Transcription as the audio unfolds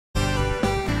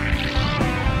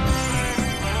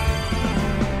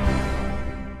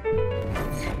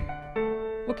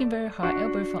Working very hard,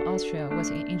 Albert from Austria was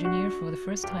an engineer for the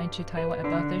first time to Taiwan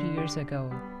about 30 years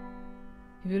ago.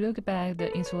 If you look back,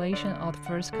 the installation of the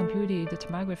first computed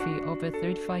tomography over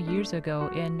 35 years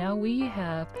ago, and now we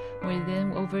have more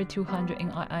than over 200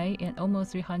 NII and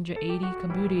almost 380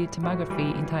 computed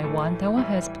tomography in Taiwan. Taiwan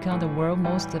has become the world's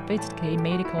most sophisticated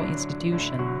medical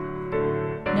institution.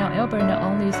 Now, Albert not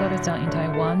only settled down in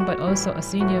Taiwan, but also a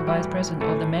senior vice president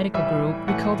of the medical group.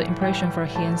 We call the impression for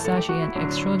him such an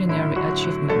extraordinary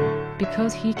achievement,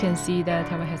 because he can see that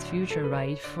Taiwan has future,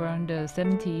 right? From the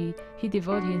 70s, he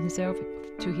devoted himself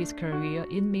to his career.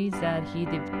 It means that he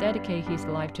dedicated his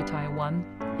life to Taiwan.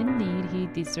 Indeed, he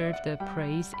deserved the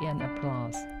praise and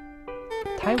applause.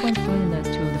 Taiwan's friendliness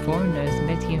to the foreigners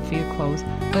made him feel close,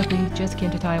 but when he just came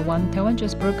to Taiwan, Taiwan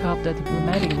just broke up the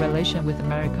diplomatic relation with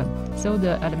America, so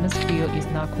the atmosphere is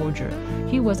not cordial.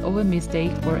 He was always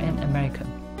mistaken for an American.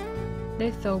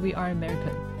 They thought we are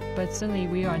American, but certainly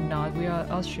we are not. We are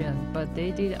Austrian, but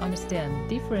they didn't understand.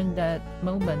 Different that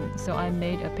moment, so I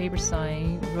made a paper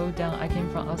sign, wrote down I came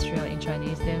from Austria in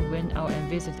Chinese, then went out and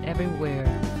visited everywhere.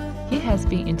 He has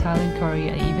been in Thailand,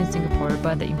 Korea, and even Singapore,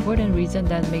 but the important reason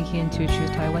that made him to choose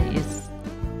Taiwan is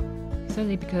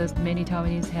certainly because many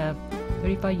Taiwanese have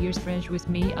 35 years friendship with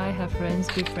me. I have friends,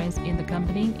 good friends in the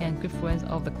company, and good friends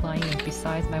of the client.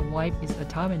 Besides, my wife is a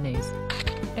Taiwanese.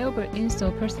 Albert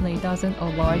installed personally dozens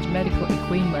of large medical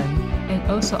equipment and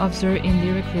also observed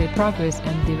indirectly progress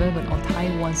and development of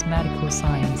Taiwan's medical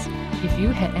science. If you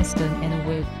had an accident and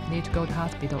would need to go to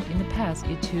hospital, in the past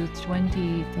it took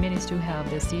 20 minutes to have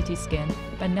the CT scan,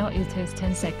 but now it takes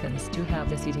 10 seconds to have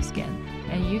the CT scan.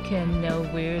 And you can know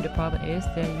where the problem is,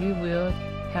 then you will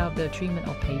have the treatment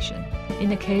of patient. In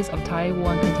the case of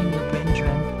Taiwan continual brain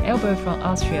drain, Albert from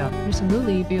Austria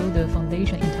resolutely built the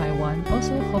foundation in Taiwan,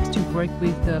 also hopes to work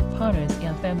with the partners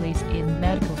and families in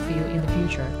medical field in the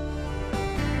future.